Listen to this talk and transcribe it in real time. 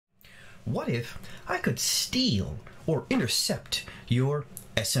What if I could steal or intercept your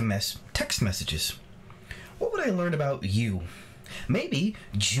SMS text messages? What would I learn about you? Maybe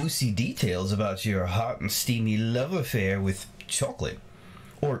juicy details about your hot and steamy love affair with chocolate,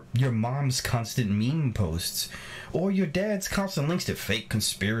 or your mom's constant meme posts, or your dad's constant links to fake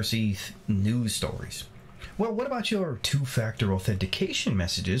conspiracy news stories. Well, what about your two-factor authentication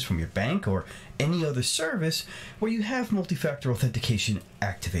messages from your bank or any other service where you have multi-factor authentication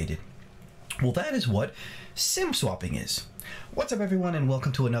activated? Well, that is what SIM swapping is. What's up, everyone, and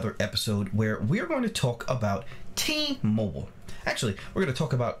welcome to another episode where we're going to talk about T-Mobile. Actually, we're going to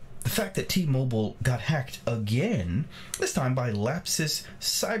talk about the fact that T-Mobile got hacked again, this time by Lapsus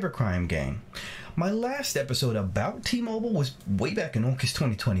cybercrime gang. My last episode about T-Mobile was way back in August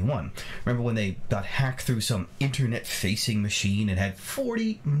 2021. Remember when they got hacked through some internet-facing machine and had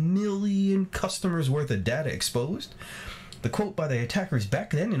 40 million customers worth of data exposed? The quote by the attackers back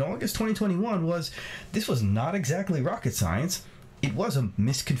then in August 2021 was, "This was not exactly rocket science. It was a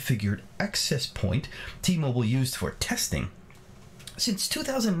misconfigured access point T-Mobile used for testing." Since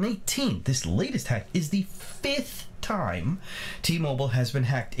 2018, this latest hack is the 5th time T-Mobile has been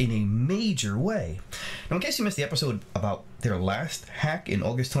hacked in a major way. Now, in case you missed the episode about their last hack in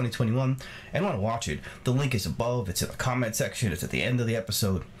August 2021 and want to watch it, the link is above, it's in the comment section, it's at the end of the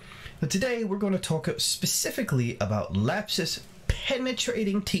episode. But today, we're going to talk specifically about Lapsus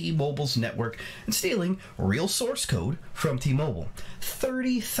penetrating T-Mobile's network and stealing real source code from T-Mobile.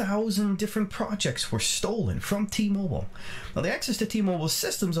 30,000 different projects were stolen from T-Mobile. Now, the access to T-Mobile's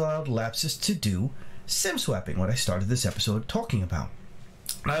systems allowed Lapsus to do SIM swapping, what I started this episode talking about.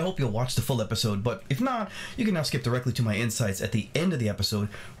 And I hope you'll watch the full episode, but if not, you can now skip directly to my insights at the end of the episode,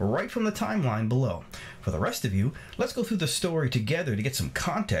 right from the timeline below. For the rest of you, let's go through the story together to get some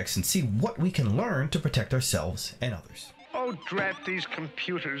context and see what we can learn to protect ourselves and others. Oh, drat these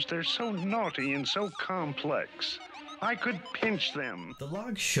computers. They're so naughty and so complex. I could pinch them. The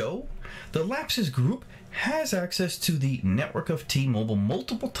logs show the Lapsus group has access to the network of T-Mobile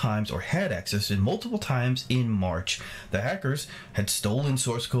multiple times, or had access in multiple times in March. The hackers had stolen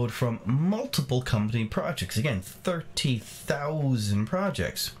source code from multiple company projects. Again, 30,000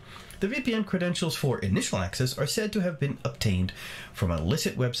 projects. The VPN credentials for initial access are said to have been obtained from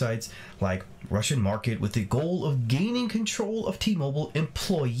illicit websites like Russian Market with the goal of gaining control of T-Mobile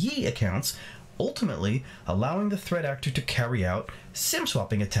employee accounts, ultimately allowing the threat actor to carry out SIM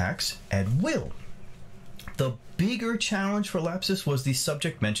swapping attacks at will. The bigger challenge for Lapsus was the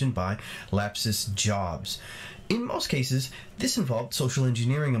subject mentioned by Lapsus jobs. In most cases, this involved social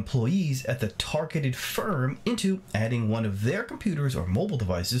engineering employees at the targeted firm into adding one of their computers or mobile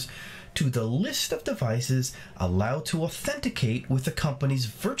devices to the list of devices allowed to authenticate with the company's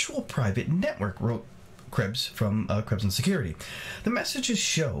virtual private network, wrote Krebs from Krebs and Security. The messages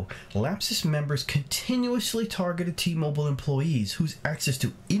show Lapsus members continuously targeted T-Mobile employees whose access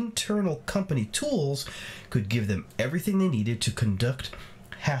to internal company tools could give them everything they needed to conduct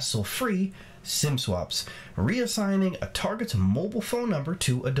hassle-free SIM swaps, reassigning a target's mobile phone number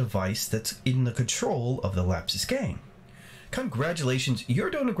to a device that's in the control of the Lapsus gang. Congratulations, you're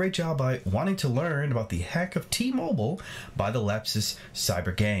doing a great job by wanting to learn about the hack of T-Mobile by the Lapsus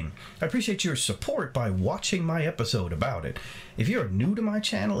cyber gang. I appreciate your support by watching my episode about it. If you're new to my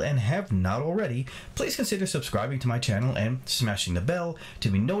channel and have not already, please consider subscribing to my channel and smashing the bell to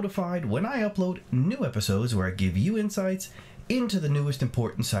be notified when I upload new episodes where I give you insights into the newest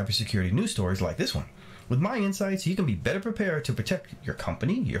important cybersecurity news stories like this one. With my insights, you can be better prepared to protect your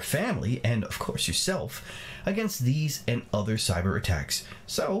company, your family, and of course yourself against these and other cyber attacks.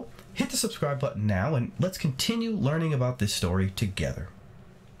 So hit the subscribe button now and let's continue learning about this story together.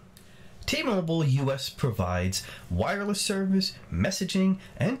 T-Mobile US provides wireless service, messaging,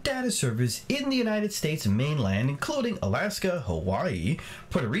 and data service in the United States mainland, including Alaska, Hawaii,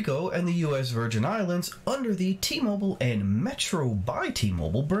 Puerto Rico, and the US Virgin Islands under the T-Mobile and Metro by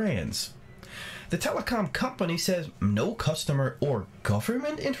T-Mobile brands. The telecom company says no customer or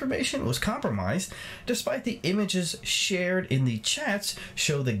government information was compromised, despite the images shared in the chats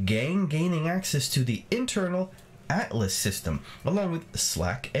show the gang gaining access to the internal Atlas system, along with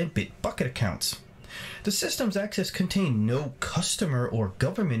Slack and Bitbucket accounts. The system's access contained no customer or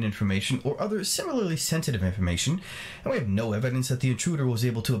government information or other similarly sensitive information, and we have no evidence that the intruder was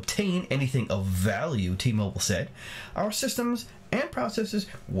able to obtain anything of value, T-Mobile said. Our systems and processes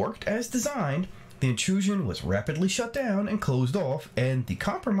worked as designed. The intrusion was rapidly shut down and closed off, and the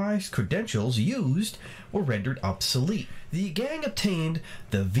compromised credentials used were rendered obsolete. The gang obtained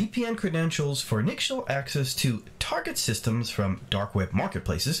the VPN credentials for initial access to target systems from dark web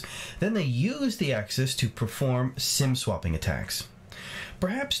marketplaces. Then they used the access to perform SIM swapping attacks.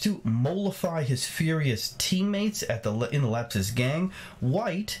 Perhaps to mollify his furious teammates in the Lapsus gang,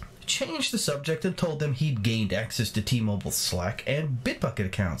 White changed the subject and told them he'd gained access to T-Mobile's Slack and Bitbucket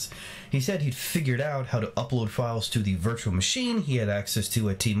accounts. He said he'd figured out how to upload files to the virtual machine he had access to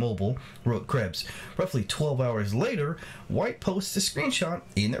at T-Mobile, wrote Krebs. Roughly 12 hours later, White posts a screenshot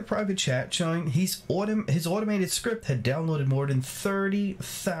in their private chat showing his automated script had downloaded more than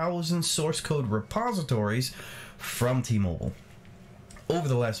 30,000 source code repositories from T-Mobile. Over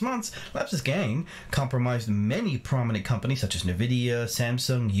the last months, Lapsus gang compromised many prominent companies such as Nvidia,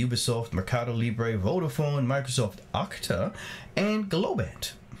 Samsung, Ubisoft, Mercado Libre, Vodafone, Microsoft Okta, and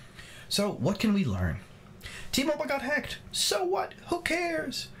Globant. So what can we learn? T-Mobile got hacked. So what? Who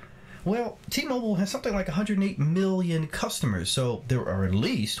cares? Well, T-Mobile has something like 108 million customers, so there are at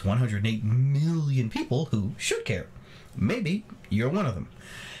least 108 million people who should care. Maybe you're one of them.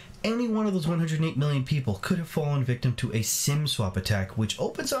 Any one of those 108 million people could have fallen victim to a SIM swap attack, which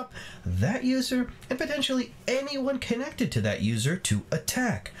opens up that user and potentially anyone connected to that user to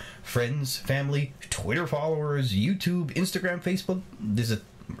attack. Friends, family, Twitter followers, YouTube, Instagram, Facebook. There's a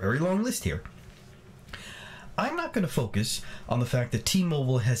very long list here. I'm not going to focus on the fact that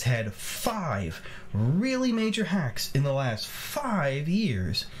T-Mobile has had 5 really major hacks in the last 5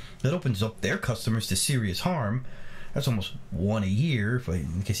 years that opens up their customers to serious harm. That's almost 1 a year,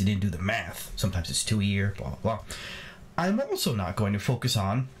 in case you didn't do the math. Sometimes it's 2 a year, blah, blah, blah. I'm also not going to focus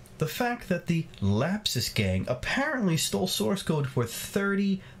on the fact that the Lapsus gang apparently stole source code for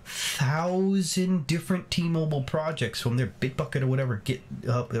 30,000 different T-Mobile projects from their Bitbucket or whatever Git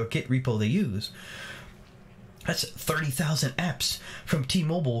repo they use. That's 30,000 apps from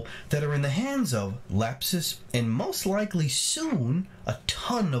T-Mobile that are in the hands of Lapsus and most likely soon a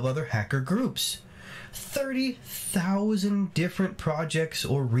ton of other hacker groups. 30,000 different projects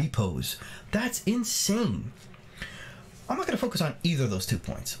or repos. That's insane. I'm not going to focus on either of those 2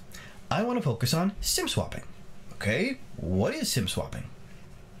 points. I want to focus on SIM swapping. Okay, what is SIM swapping?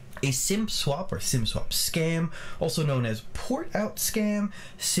 A SIM swap or SIM swap scam, also known as port out scam,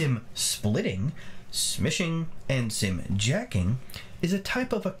 SIM splitting, smishing, and SIM jacking, is a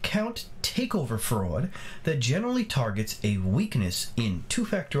type of account takeover fraud that generally targets a weakness in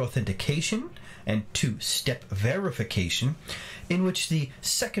two-factor authentication and two-step verification, in which the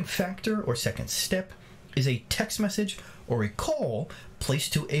second factor or second step is a text message or a call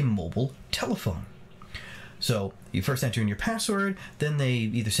placed to a mobile telephone. So you first enter in your password, then they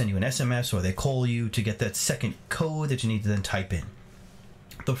either send you an SMS or they call you to get that second code that you need to then type in.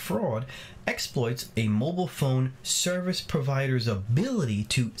 The fraud exploits a mobile phone service provider's ability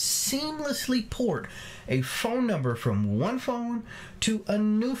to seamlessly port a phone number from one phone to a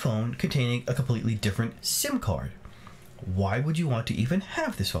new phone containing a completely different SIM card. Why would you want to even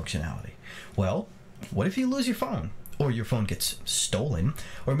have this functionality? Well, what if you lose your phone? Or your phone gets stolen?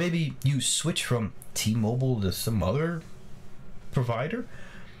 Or maybe you switch from T-Mobile to some other provider?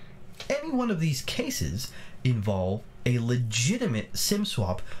 Any one of these cases involve a legitimate SIM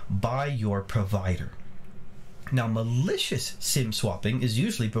swap by your provider. Now, malicious SIM swapping is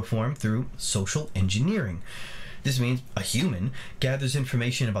usually performed through social engineering. This means a human gathers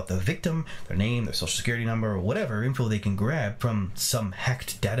information about the victim, their name, their social security number, or whatever info they can grab from some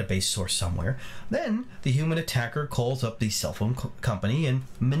hacked database source somewhere. Then the human attacker calls up the cell phone company and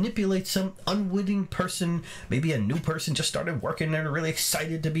manipulates some unwitting person, maybe a new person just started working and they're really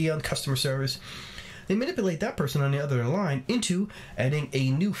excited to be on customer service. They manipulate that person on the other line into adding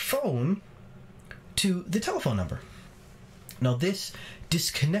a new phone to the telephone number. Now this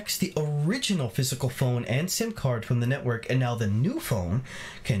disconnects the original physical phone and SIM card from the network, and now the new phone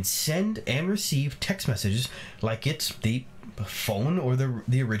can send and receive text messages like it's the phone or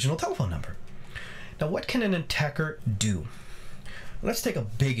the original telephone number. Now what can an attacker do? Let's take a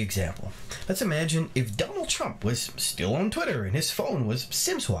big example. Let's imagine if Donald Trump was still on Twitter and his phone was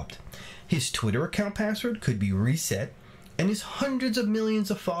SIM swapped. His Twitter account password could be reset, and his hundreds of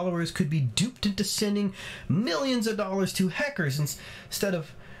millions of followers could be duped into sending millions of dollars to hackers instead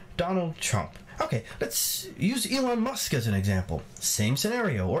of Donald Trump. Okay, let's use Elon Musk as an example. Same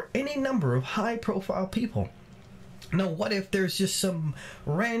scenario, or any number of high-profile people. Now, what if there's just some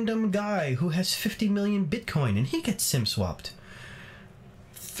random guy who has 50 million Bitcoin and he gets SIM swapped?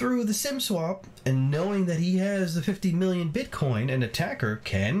 Through the SIM swap, and knowing that he has the 50 million Bitcoin, an attacker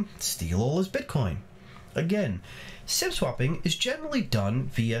can steal all his Bitcoin. Again, SIM swapping is generally done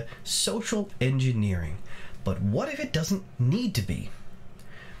via social engineering, but what if it doesn't need to be?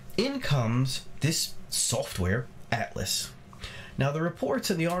 In comes this software, Atlas. Now, the reports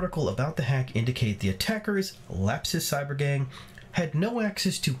in the article about the hack indicate the attackers, Lapsus cyber gang, had no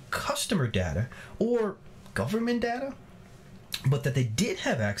access to customer data or government data. but that they did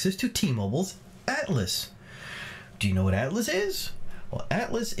have access to T-Mobile's Atlas. Do you know what Atlas is? Well,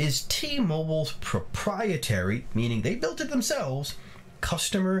 Atlas is T-Mobile's proprietary, meaning they built it themselves,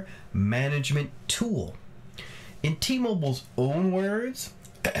 customer management tool. In T-Mobile's own words,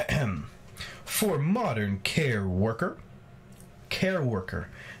 for modern care worker,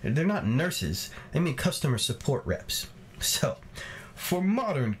 they're not nurses, they mean customer support reps. So, for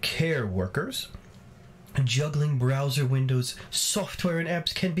modern care workers, juggling browser windows, software, and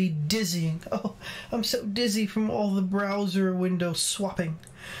apps can be dizzying. Oh, I'm so dizzy from all the browser window swapping.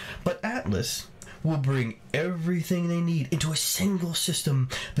 But Atlas will bring everything they need into a single system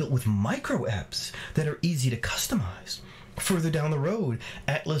built with micro apps that are easy to customize. Further down the road,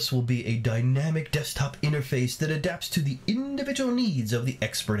 Atlas will be a dynamic desktop interface that adapts to the individual needs of the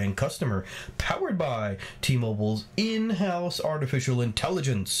expert and customer, powered by T-Mobile's in-house artificial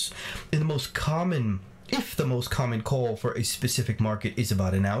intelligence. If the most common call for a specific market is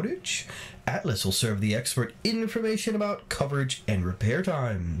about an outage, Atlas will serve the expert information about coverage and repair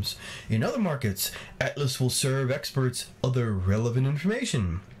times. In other markets, Atlas will serve experts other relevant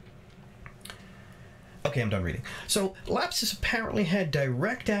information. Okay, I'm done reading. So, Lapsus apparently had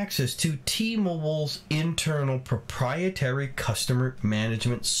direct access to T-Mobile's internal proprietary customer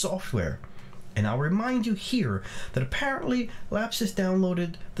management software. And I'll remind you here that apparently Lapsus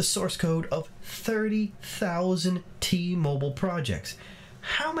downloaded the source code of 30,000 T-Mobile projects.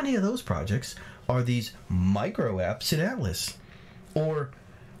 How many of those projects are these micro apps in Atlas? Or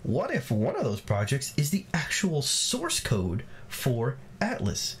what if one of those projects is the actual source code for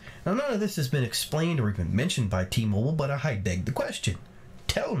Atlas? Now, none of this has been explained or even mentioned by T-Mobile, but I beg the question.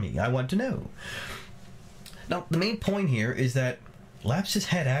 Tell me, I want to know. Now, the main point here is that Lapsus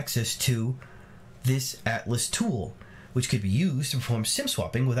had access to this Atlas tool, which could be used to perform SIM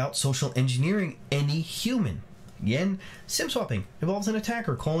swapping without social engineering any human. Again, SIM swapping involves an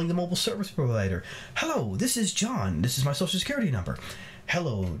attacker calling the mobile service provider. Hello, this is John. This is my social security number.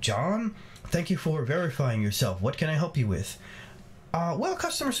 Hello, John. Thank you for verifying yourself. What can I help you with? Well,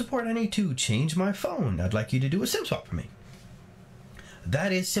 customer support, I need to change my phone. I'd like you to do a SIM swap for me.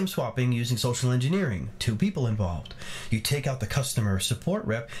 That is SIM swapping using social engineering. 2 people involved. You take out the customer support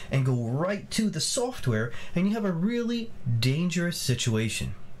rep and go right to the software, and you have a really dangerous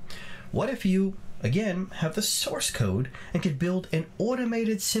situation. What if you, again, have the source code and can build an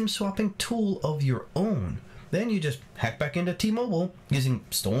automated SIM swapping tool of your own? Then you just hack back into T-Mobile using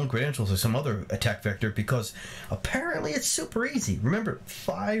stolen credentials or some other attack vector, because apparently it's super easy. Remember,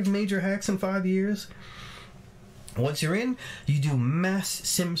 5 major hacks in 5 years? Once you're in, you do mass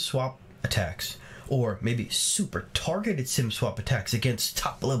SIM swap attacks, or maybe super targeted SIM swap attacks against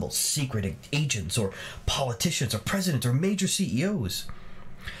top-level secret agents or politicians or presidents or major CEOs.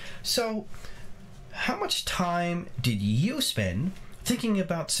 So, how much time did you spend thinking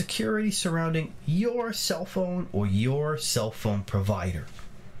about security surrounding your cell phone or your cell phone provider?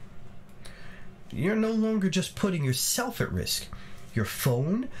 You're no longer just putting yourself at risk. Your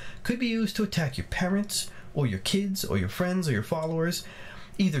phone could be used to attack your parents or your kids or your friends or your followers,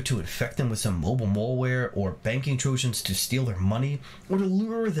 either to infect them with some mobile malware or banking trojans to steal their money, or to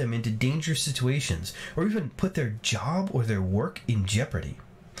lure them into dangerous situations, or even put their job or their work in jeopardy.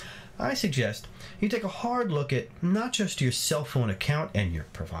 I suggest you take a hard look at not just your cell phone account and your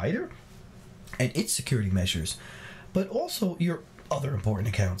provider and its security measures, but also your other important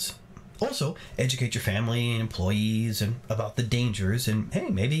accounts. Also, educate your family and employees about the dangers, and hey,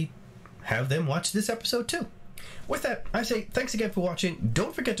 maybe have them watch this episode too. With that, I say thanks again for watching.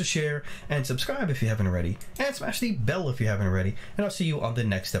 Don't forget to share and subscribe if you haven't already, and smash the bell if you haven't already, and I'll see you on the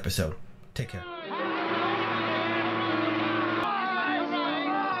next episode. Take care.